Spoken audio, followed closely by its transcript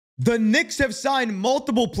The Knicks have signed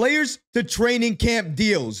multiple players to training camp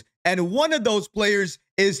deals, and one of those players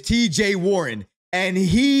is TJ Warren, and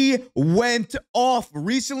he went off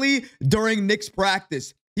recently during Knicks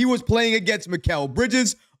practice. He was playing against Mikal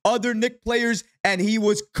Bridges, other Knicks players, and he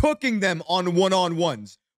was cooking them on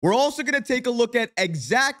one-on-ones. We're also going to take a look at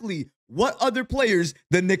exactly what other players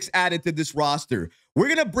the Knicks added to this roster.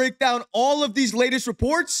 We're going to break down all of these latest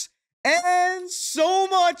reports and so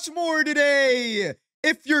much more today.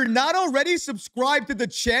 If you're not already subscribed to the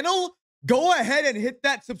channel, go ahead and hit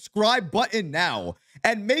that subscribe button now.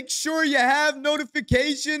 And make sure you have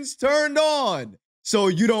notifications turned on so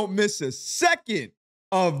you don't miss a second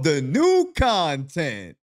of the new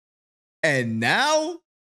content. And now,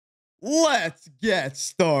 let's get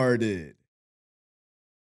started.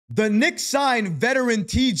 The Knicks signed veteran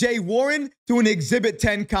TJ Warren to an Exhibit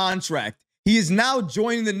 10 contract. He is now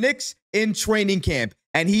joining the Knicks in training camp,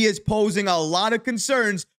 and he is posing a lot of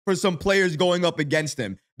concerns for some players going up against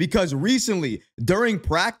him because recently, during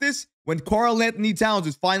practice, when Karl-Anthony Towns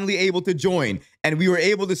was finally able to join and we were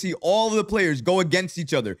able to see all of the players go against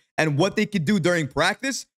each other and what they could do during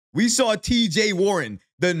practice, we saw TJ Warren,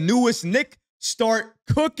 the newest Knick, start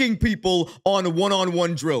cooking people on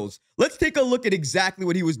one-on-one drills. Let's take a look at exactly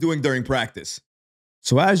what he was doing during practice.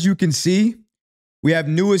 So as you can see, we have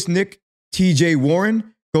newest Knick, TJ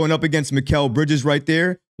Warren, going up against Mikal Bridges right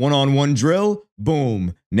there. One-on-one drill.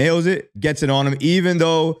 Boom. Nails it. Gets it on him, even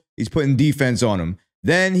though he's putting defense on him.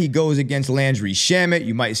 Then he goes against Landry Shamet.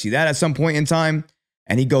 You might see that at some point in time.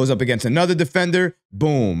 And he goes up against another defender.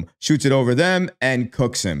 Boom. Shoots it over them and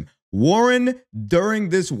cooks him. Warren, during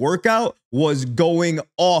this workout, was going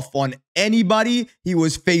off on anybody he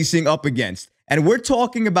was facing up against. And we're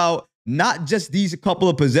talking about not just these couple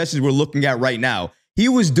of possessions we're looking at right now. He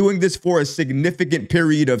was doing this for a significant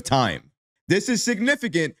period of time. This is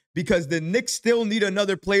significant because the Knicks still need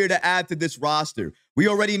another player to add to this roster. We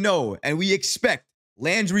already know and we expect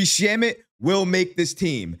Landry Shamet will make this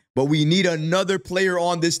team, but we need another player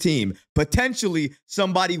on this team, potentially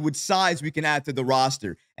somebody with size we can add to the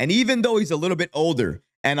roster. And even though he's a little bit older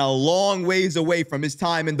and a long ways away from his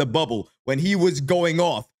time in the bubble when he was going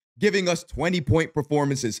off, giving us 20-point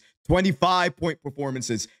performances, 25-point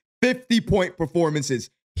performances, 50-point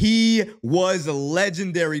performances. He was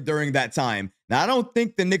legendary during that time. Now, I don't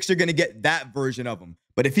think the Knicks are going to get that version of him.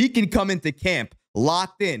 But if he can come into camp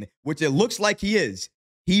locked in, which it looks like he is,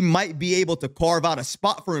 he might be able to carve out a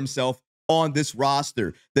spot for himself on this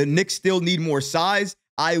roster. The Knicks still need more size.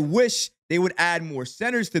 I wish they would add more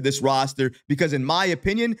centers to this roster because, in my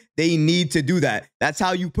opinion, they need to do that. That's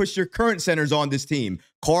how you push your current centers on this team.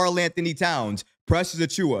 Karl-Anthony Towns, Precious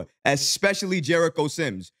Achiuwa, especially Jericho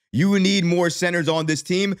Sims. You need more centers on this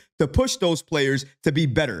team to push those players to be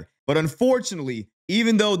better. But unfortunately,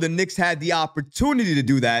 even though the Knicks had the opportunity to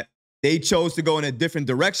do that, they chose to go in a different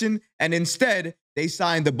direction, and instead, they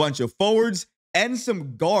signed a bunch of forwards and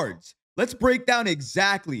some guards. Let's break down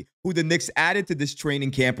exactly who the Knicks added to this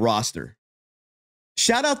training camp roster.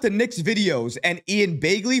 Shout out to Knicks Videos and Ian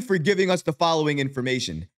Bagley for giving us the following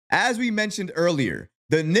information. As we mentioned earlier,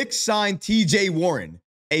 the Knicks signed TJ Warren,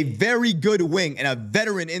 a very good wing and a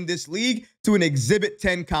veteran in this league, to an Exhibit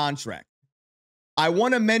 10 contract. I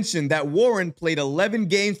want to mention that Warren played 11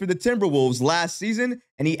 games for the Timberwolves last season,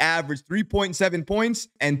 and he averaged 3.7 points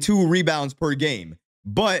and 2 rebounds per game.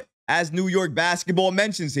 But as New York Basketball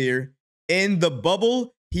mentions here, in the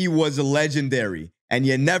bubble, he was legendary. And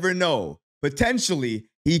you never know. Potentially,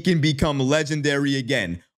 he can become legendary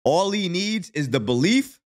again. All he needs is the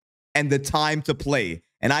belief and the time to play.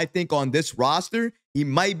 And I think on this roster, he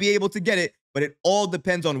might be able to get it, but it all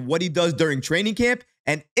depends on what he does during training camp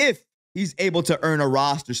and if he's able to earn a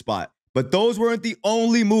roster spot. But those weren't the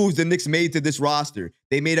only moves the Knicks made to this roster.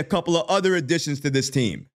 They made a couple of other additions to this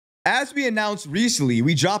team. As we announced recently,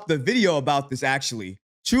 we dropped a video about this actually.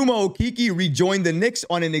 Chuma Okeke rejoined the Knicks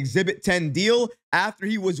on an Exhibit 10 deal after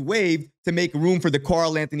he was waived to make room for the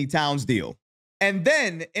Karl-Anthony Towns deal. And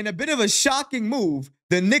then, in a bit of a shocking move,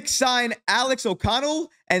 the Knicks signed Alex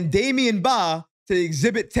O'Connell and Damian Ba to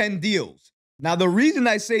Exhibit 10 deals. Now, the reason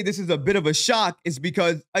I say this is a bit of a shock is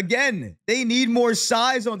because, again, they need more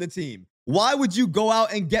size on the team. Why would you go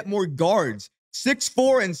out and get more guards,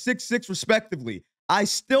 6'4" and 6'6" respectively? I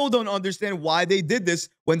still don't understand why they did this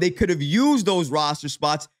when they could have used those roster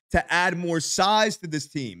spots to add more size to this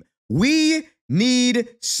team. We need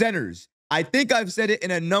centers. I think I've said it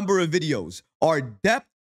in a number of videos. Our depth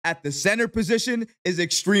at the center position is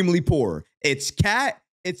extremely poor. It's Cat,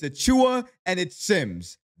 it's Achiuwa, and it's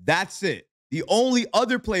Sims. That's it. The only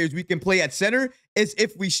other players we can play at center is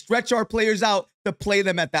if we stretch our players out to play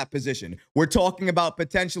them at that position. We're talking about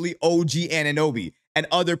potentially OG Anunoby. and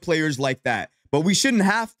other players like that. But we shouldn't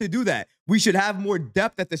have to do that. We should have more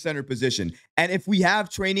depth at the center position. And if we have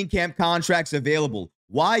training camp contracts available,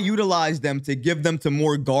 why utilize them to give them to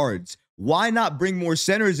more guards? Why not bring more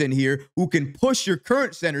centers in here who can push your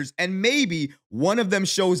current centers, and maybe one of them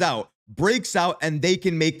shows out, breaks out, and they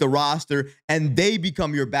can make the roster and they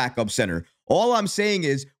become your backup center? All I'm saying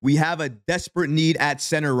is we have a desperate need at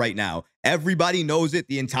center right now. Everybody knows it.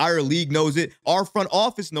 The entire league knows it. Our front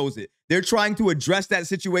office knows it. They're trying to address that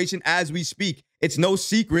situation as we speak. It's no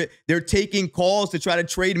secret. They're taking calls to try to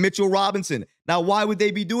trade Mitchell Robinson. Now, why would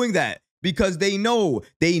they be doing that? Because they know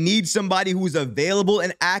they need somebody who's available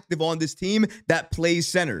and active on this team that plays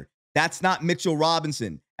center. That's not Mitchell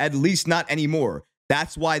Robinson, at least not anymore.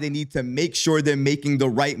 That's why they need to make sure they're making the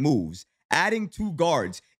right moves. Adding 2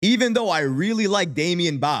 guards, even though I really like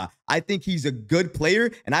Damian Ba, I think he's a good player.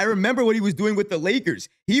 And I remember what he was doing with the Lakers.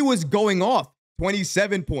 He was going off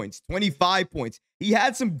 27 points, 25 points. He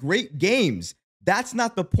had some great games. That's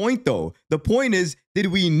not the point, though. The point is, did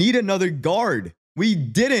we need another guard? We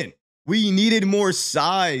didn't. We needed more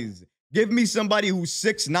size. Give me somebody who's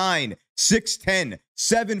 6'9", 6'10",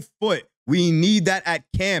 7 foot. We need that at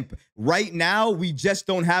camp. Right now, we just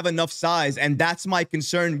don't have enough size, and that's my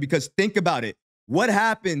concern, because think about it. What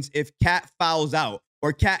happens if Cat fouls out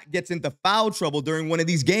or Cat gets into foul trouble during one of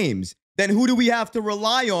these games? Then who do we have to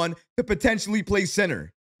rely on to potentially play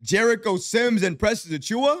center? Jericho Sims and Precious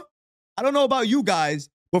Achiuwa? I don't know about you guys,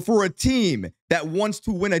 but for a team that wants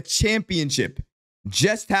to win a championship,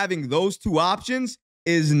 just having those 2 options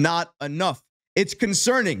is not enough. It's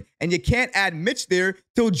concerning, and you can't add Mitch there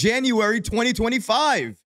till January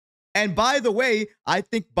 2025. And by the way, I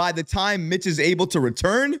think by the time Mitch is able to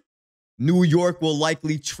return, New York will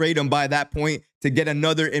likely trade him by that point to get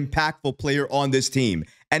another impactful player on this team.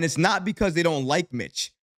 And it's not because they don't like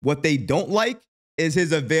Mitch. What they don't like is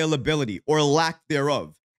his availability or lack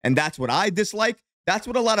thereof. And that's what I dislike. That's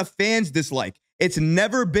what a lot of fans dislike. It's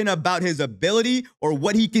never been about his ability or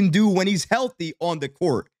what he can do when he's healthy on the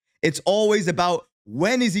court. It's always about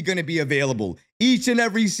when is he going to be available. Each and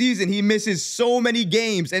every season, he misses so many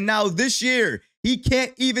games. And now this year, he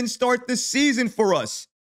can't even start the season for us.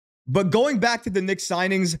 But going back to the Knicks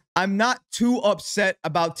signings, I'm not too upset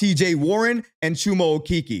about TJ Warren and Chuma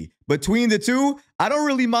Okeke. Between the two, I don't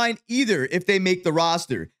really mind either if they make the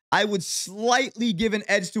roster. I would slightly give an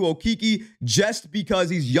edge to Okeke just because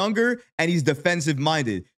he's younger and he's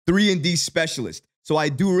defensive-minded, 3-and-D specialist. So I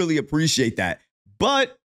do really appreciate that.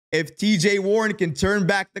 But if TJ Warren can turn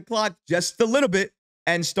back the clock just a little bit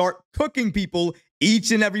and start cooking people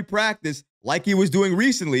each and every practice like he was doing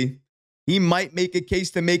recently, he might make a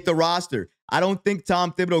case to make the roster. I don't think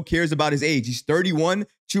Tom Thibodeau cares about his age. He's 31.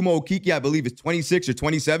 Chuma Okeke, I believe, is 26 or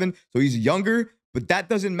 27, so he's younger, but that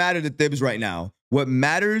doesn't matter to Thibs right now. What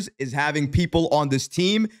matters is having people on this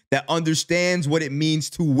team that understands what it means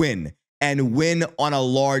to win and win on a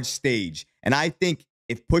large stage. And I think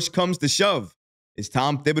if push comes to shove, is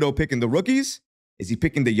Tom Thibodeau picking the rookies? Is he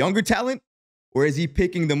picking the younger talent? Or is he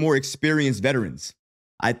picking the more experienced veterans?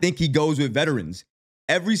 I think he goes with veterans.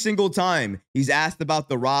 Every single time he's asked about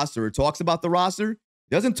the roster or talks about the roster,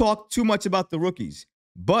 he doesn't talk too much about the rookies.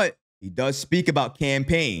 But he does speak about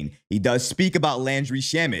campaign. He does speak about Landry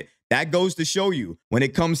Shamet. That goes to show you, when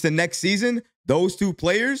it comes to next season, those 2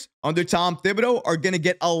 players under Tom Thibodeau are going to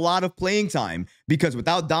get a lot of playing time, because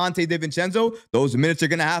without Dante DiVincenzo, those minutes are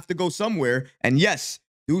going to have to go somewhere. And yes,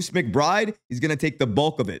 Deuce McBride is going to take the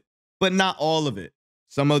bulk of it, but not all of it.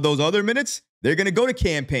 Some of those other minutes, they're going to go to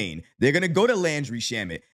campaign. They're going to go to Landry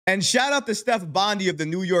Shamet. And shout out to Steph Bondi of the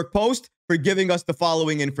New York Post for giving us the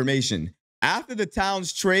following information. After the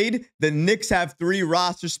Towns trade, the Knicks have 3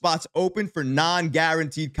 roster spots open for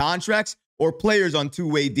non-guaranteed contracts or players on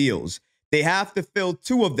 2-way deals. They have to fill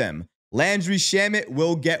 2 of them. Landry Shamet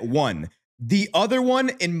will get 1. The other one,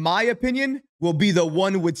 in my opinion, will be the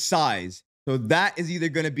one with size. So that is either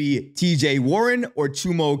going to be TJ Warren or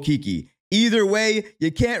Chuma Okeke. Either way,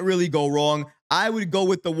 you can't really go wrong. I would go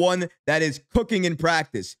with the one that is cooking in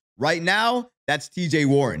practice. Right now, that's TJ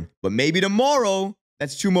Warren. But maybe tomorrow,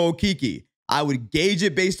 that's Chuma Okeke. I would gauge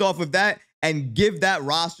it based off of that and give that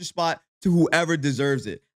roster spot to whoever deserves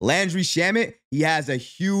it. Landry Shamet, he has a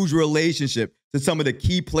huge relationship to some of the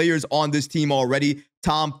key players on this team already.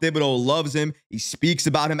 Tom Thibodeau loves him. He speaks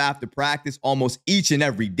about him after practice almost each and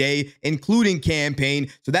every day, including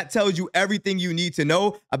campaign. So that tells you everything you need to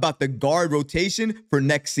know about the guard rotation for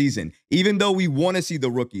next season. Even though we want to see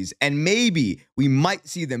the rookies, and maybe we might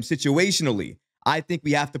see them situationally, I think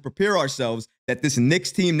we have to prepare ourselves that this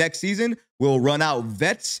Knicks team next season will run out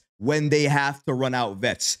vets when they have to run out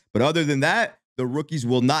vets. But other than that, the rookies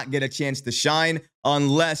will not get a chance to shine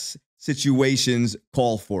unless situations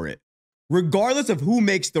call for it. Regardless of who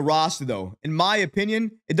makes the roster, though, in my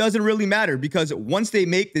opinion, it doesn't really matter because once they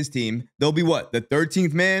make this team, they'll be what? The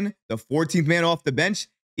 13th man, the 14th man off the bench?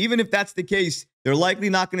 Even if that's the case, they're likely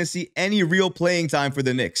not going to see any real playing time for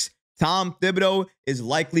the Knicks. Tom Thibodeau is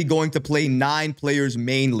likely going to play 9 players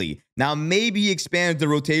mainly. Now, maybe he expands the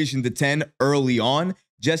rotation to 10 early on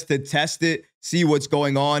just to test it, see what's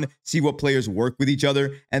going on, see what players work with each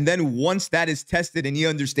other. And then once that is tested and he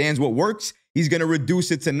understands what works, he's going to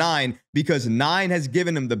reduce it to 9 because 9 has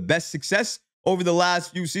given him the best success over the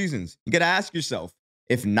last few seasons. You got to ask yourself,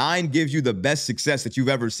 if 9 gives you the best success that you've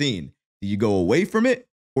ever seen, do you go away from it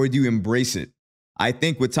or do you embrace it? I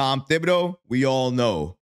think with Tom Thibodeau, we all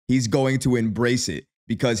know he's going to embrace it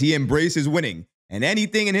because he embraces winning. And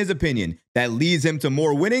anything, in his opinion, that leads him to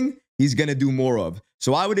more winning, he's going to do more of.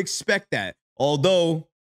 So I would expect that. Although,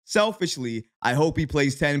 selfishly, I hope he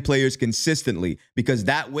plays 10 players consistently because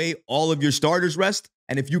that way all of your starters rest.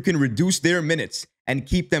 And if you can reduce their minutes and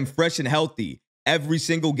keep them fresh and healthy every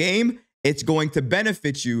single game, it's going to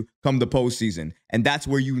benefit you come the postseason. And that's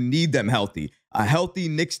where you need them healthy. A healthy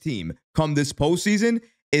Knicks team come this postseason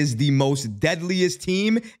is the most deadliest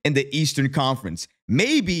team in the Eastern Conference.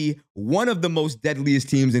 Maybe one of the most deadliest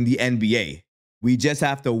teams in the NBA. We just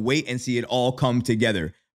have to wait and see it all come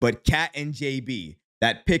together. But Cat and JB,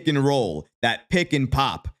 that pick and roll, that pick and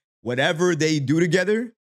pop, whatever they do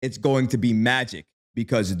together, it's going to be magic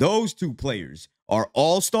because those two players are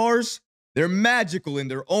all-stars. They're magical in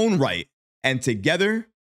their own right. And together,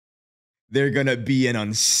 they're going to be an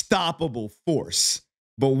unstoppable force.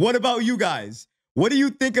 But what about you guys? What do you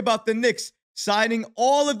think about the Knicks signing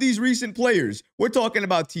all of these recent players? We're talking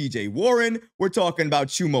about TJ Warren. We're talking about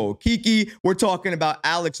Chuma Okeke. We're talking about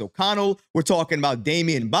Alex O'Connell. We're talking about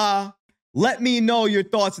Damian Ba. Let me know your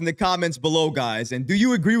thoughts in the comments below, guys. And do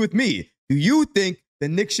you agree with me? Do you think the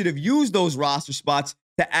Knicks should have used those roster spots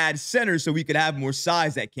to add centers so we could have more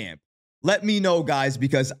size at camp? Let me know, guys,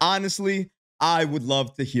 because honestly, I would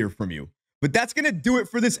love to hear from you. But that's going to do it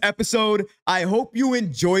for this episode. I hope you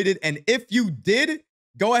enjoyed it. And if you did,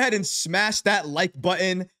 go ahead and smash that like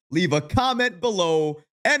button, leave a comment below.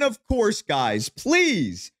 And of course, guys,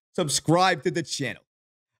 please subscribe to the channel.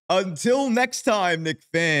 Until next time, Knick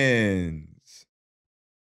fans.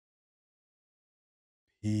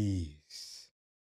 Peace.